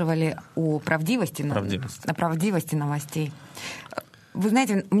спрашивали о правдивости новостей. Вы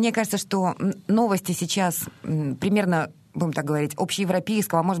знаете, мне кажется, что новости сейчас примерно, будем так говорить,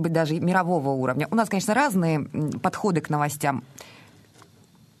 общеевропейского, а может быть даже мирового уровня. У нас, конечно, разные подходы к новостям.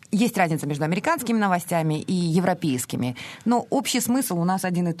 Есть разница между американскими новостями и европейскими, но общий смысл у нас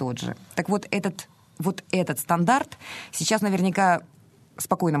один и тот же. Так вот этот стандарт сейчас наверняка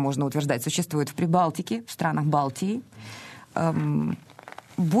спокойно можно утверждать, существует в Прибалтике, в странах Балтии.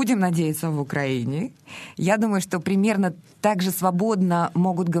 Будем надеяться, в Украине. Я думаю, что примерно так же свободно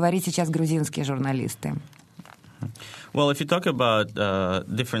могут говорить сейчас грузинские журналисты. Well, if you talk about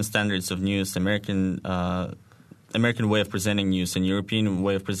different standards of news, American way of presenting news and European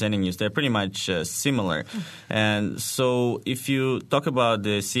way of presenting news, they're pretty much similar. And so if you talk about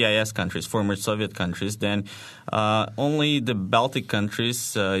the CIS countries, former Soviet countries, then only the Baltic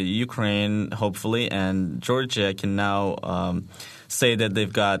countries, Ukraine, hopefully, and Georgia can now say that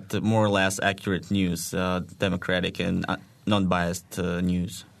they've got more or less accurate news, democratic and non-biased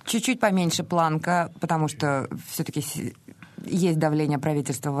news. Чуть-чуть поменьше планка, потому что все-таки есть давление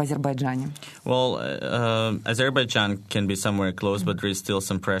правительства в Азербайджане. Well, Azerbaijan can be somewhere close, but there is still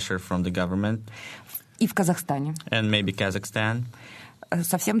some pressure from the government. И в Казахстане. And maybe Kazakhstan.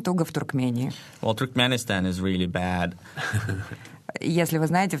 Совсем туго в Туркмении. Well, Turkmenistan is really bad. Если вы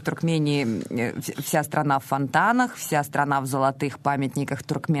знаете, в Туркмении вся страна в фонтанах, вся страна в золотых памятниках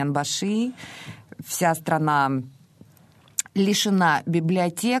Туркменбаши, вся страна лишена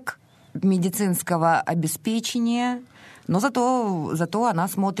библиотек, медицинского обеспечения, но зато она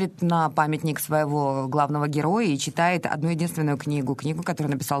смотрит на памятник своего главного героя и читает одну единственную книгу,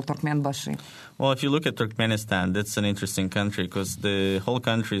 которую написал Туркменбаши. Well, if you look at Turkmenistan, that's an interesting country because the whole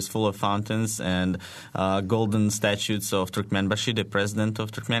country is full of fountains and golden statues of Turkmenbashi, the president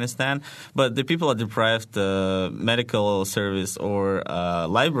of Turkmenistan. But the people are deprived medical service or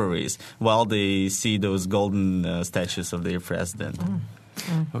libraries while they see those golden statues of their president.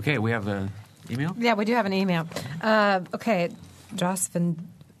 Okay, we have an email? Yeah, we do have an email. Okay, Joss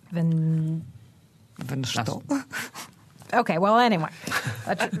Что? Okay, well, anyway.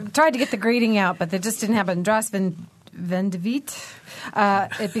 I tried to get the greeting out, but that just didn't happen. Dras Vendevit.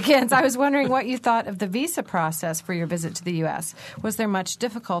 It begins, I was wondering what you thought of the visa process for your visit to the U.S. Was there much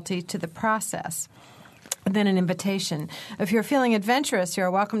difficulty to the process? And then an invitation. If you're feeling adventurous,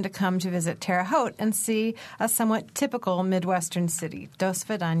 you're welcome to come to visit Terre Haute and see a somewhat typical Midwestern city. До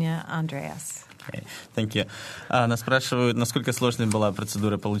свидания, Andreas. Okay, thank you. Нас спрашивают, насколько сложной была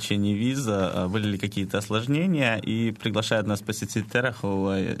процедура получения визы, были ли какие-то осложнения, и приглашают нас посетить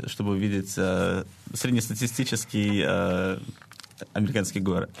Терре-Хаут, чтобы увидеть среднестатистический американский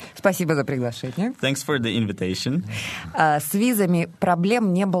город. Спасибо за приглашение. Thanks for the invitation. С визами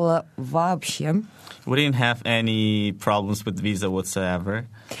проблем не было вообще. We didn't have any problems with visa whatsoever.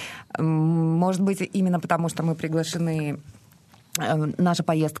 Может быть, именно потому, что мы приглашены, наша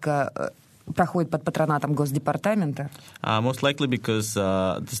поездка проходит под патронатом Госдепартамента. Most likely because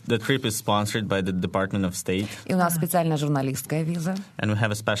the trip is sponsored by the Department of State. И у нас специальная журналистская виза. And we have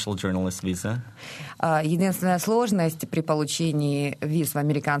a special journalist visa. Единственная сложность при получении виз в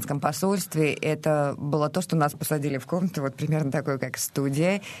американском посольстве это было то, что нас посадили в комнату, вот примерно такой, как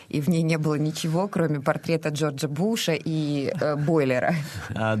студия, и в ней не было ничего, кроме портрета Джорджа Буша и бойлера.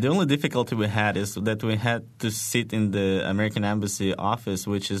 The only difficulty we had is that we had to sit in the American Embassy office,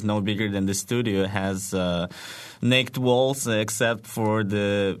 which is no bigger than the studio, has naked walls except for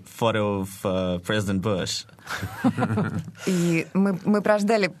the photo of President Bush. И мы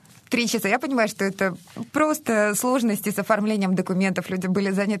прождали 3 часа. Я понимаю, что это просто сложности с оформлением документов. Люди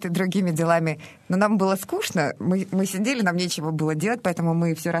были заняты другими делами. Но нам было скучно. Мы сидели, нам нечего было делать, поэтому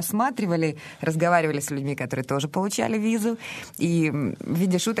мы все рассматривали, разговаривали с людьми, которые тоже получали визу. И в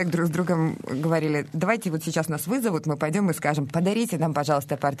виде шуток друг с другом говорили, давайте вот сейчас нас вызовут, мы пойдем и скажем, подарите нам,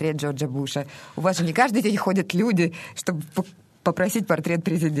 пожалуйста, портрет Джорджа Буша. У вас же не каждый день ходят люди, чтобы попросить портрет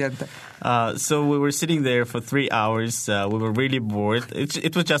президента. So we were sitting there for 3 hours. We were really bored.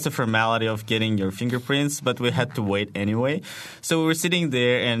 It was just a formality of getting your fingerprints, but we had to wait anyway. So we were sitting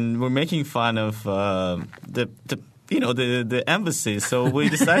there and we're making fun of the embassy. So we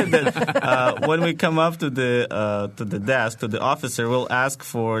decided that when we come up to the desk, to the officer, we'll ask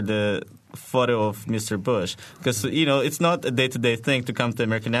for the photo of Mr. Bush, because it's not a day-to-day thing to come to the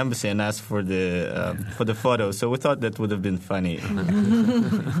American Embassy and ask for the photo. So we thought that would have been funny.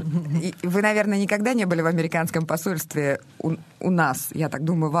 Вы, наверное, никогда не были в американском посольстве у нас. Я так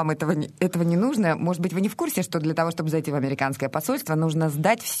думаю, вам этого не нужно. Может быть, вы не в курсе, что для того, чтобы зайти в американское посольство, нужно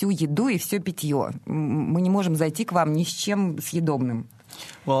сдать всю еду и все питье. Мы не можем зайти к вам ни с чем съедобным.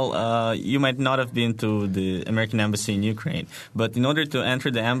 Well, you might not have been to the American Embassy in Ukraine, but in order to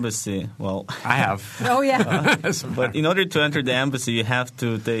enter the embassy, well, I have. Oh, yeah. But in order to enter the embassy, you have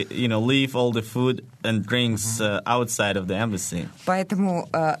to, leave all the food and drinks outside of the embassy. Поэтому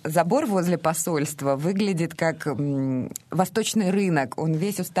забор возле посольства выглядит как восточный рынок. Он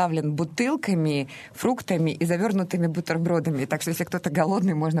весь уставлен бутылками, фруктами и завернутыми бутербродами. Так что, если кто-то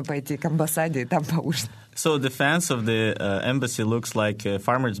голодный, можно пойти к амбассаде и там поужинать. So the fence of the embassy looks like a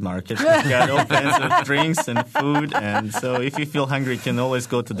farmer's market. You've got all kinds of drinks and food, and so if you feel hungry, you can always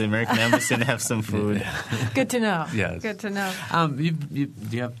go to the American Embassy and have some food. Good to know. Yes. Good to know. Do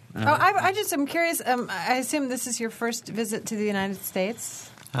you have... I'm curious, I assume this is your first visit to the United States?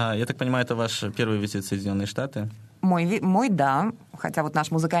 Я так понимаю, это ваш первый визит в Соединенные Штаты? Мой, да. Хотя вот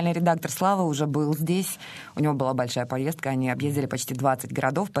наш музыкальный редактор Слава уже был здесь. У него была большая поездка. Они объездили почти 20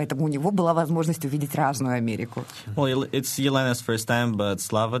 городов, поэтому у него была возможность увидеть разную Америку. Well, it's Yelena's first time, but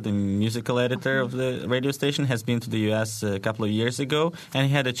Slava, the musical editor of the radio station, has been to the U.S. a couple of years ago, and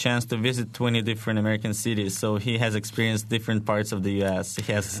he had a chance to visit 20 different American cities. So he has experienced different parts of the U.S. He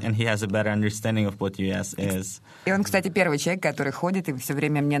has a better understanding of what U.S. is. И он, кстати, первый человек, который ходит и все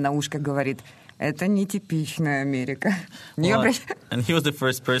время мне на ушко говорит, это не типичная Америка. Америка. And he was the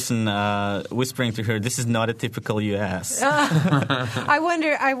first person whispering to her, "This is not a typical U.S." I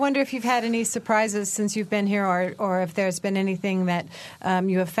wonder if you've had any surprises since you've been here, or if there's been anything that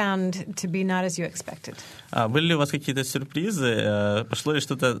you have found to be not as you expected. Были ли у вас какие-то сюрпризы? Пошло ли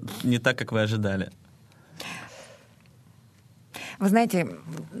что-то не так, как вы ожидали? Вы знаете,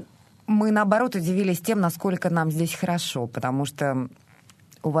 мы, наоборот, удивились тем, насколько нам здесь хорошо, потому что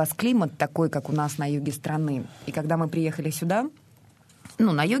у вас климат такой, как у нас на юге страны. И когда мы приехали сюда,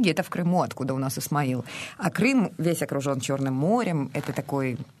 на юге это в Крыму, откуда у нас Исмаил, а Крым весь окружен Черным морем, это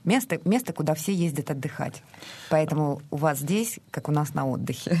такое место, куда все ездят отдыхать. Поэтому у вас здесь, как у нас на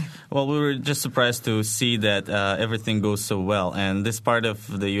отдыхе. Well, we were just surprised to see that everything goes so well. And this part of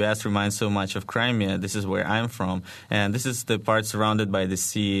the U.S. reminds so much of Crimea. This is where I'm from. And this is the part surrounded by the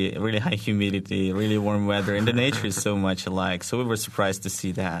sea, really high humidity, really warm weather. And the nature is so much alike. So we were surprised to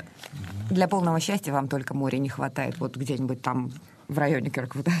see that. Для полного счастья вам только моря не хватает. Вот где-нибудь там в районе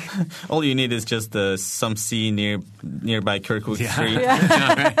Кирквуда. All you need is just some sea nearby Kirkwood Street.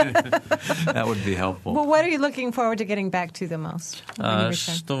 That would be helpful. Well, what are you looking forward to getting back to the most?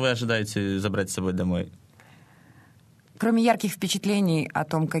 Что вы ожидаете забрать с собой домой? Кроме ярких впечатлений о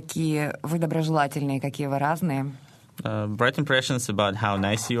том, какие вы доброжелательные, какие вы разные. Bright impressions about how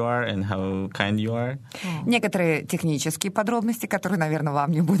nice you are and how kind you are. Некоторые технические подробности, которые, наверное,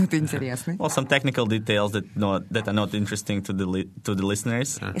 вам не будут интересны. Well, some technical details that are not interesting to the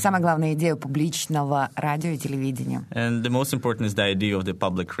listeners. И самое главное, идею публичного радио и телевидения. And the most important is the idea of the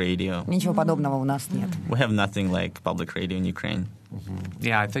public radio. Ничего подобного у нас нет. We have nothing like public radio in Ukraine. Mm-hmm.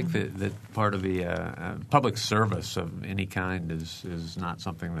 Yeah, I think that part of the public service of any kind is not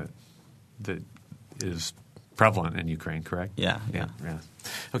something that is prevalent in Ukraine, correct? Yeah.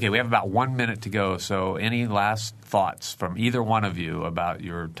 Okay, we have about 1 minute to go, so any last thoughts from either one of you about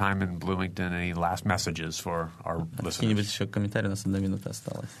your time in Bloomington, any last messages for our listeners? Какие-нибудь еще комментарии? У нас 1 минута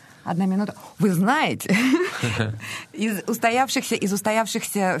осталась. 1 минута. Вы знаете, из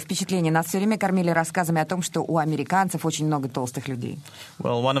устоявшихся впечатлений нас все время кормили рассказами о том, что у американцев очень много толстых людей.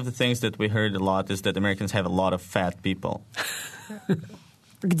 Well, one of the things that we heard a lot is that Americans have a lot of fat people.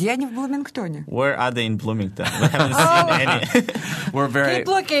 Где они в Блумингтоне? Where are they in Bloomington? We haven't seen any. We're very... Keep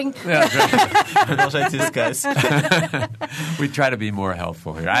looking. Продолжайте искать. We try to be more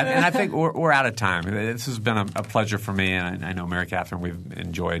helpful here. And I think we're out of time. This has been a pleasure for me, and I know Mary Catherine, we've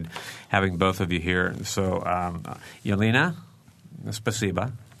enjoyed having both of you here. So, Yelena,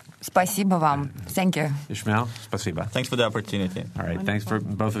 spasiba. Спасибо вам. Thank you. Ishmael, spasiba. Thanks for the opportunity. All right. Thanks for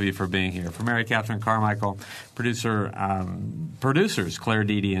both of you for being here. For Mary Catherine Carmichael, producers Claire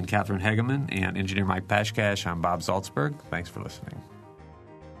Deedy and Catherine Hegeman, and engineer Mike Pashkash, I'm Bob Zaltzberg. Thanks for listening.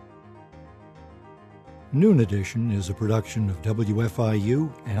 Noon Edition is a production of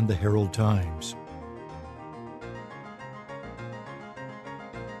WFIU and the Herald Times.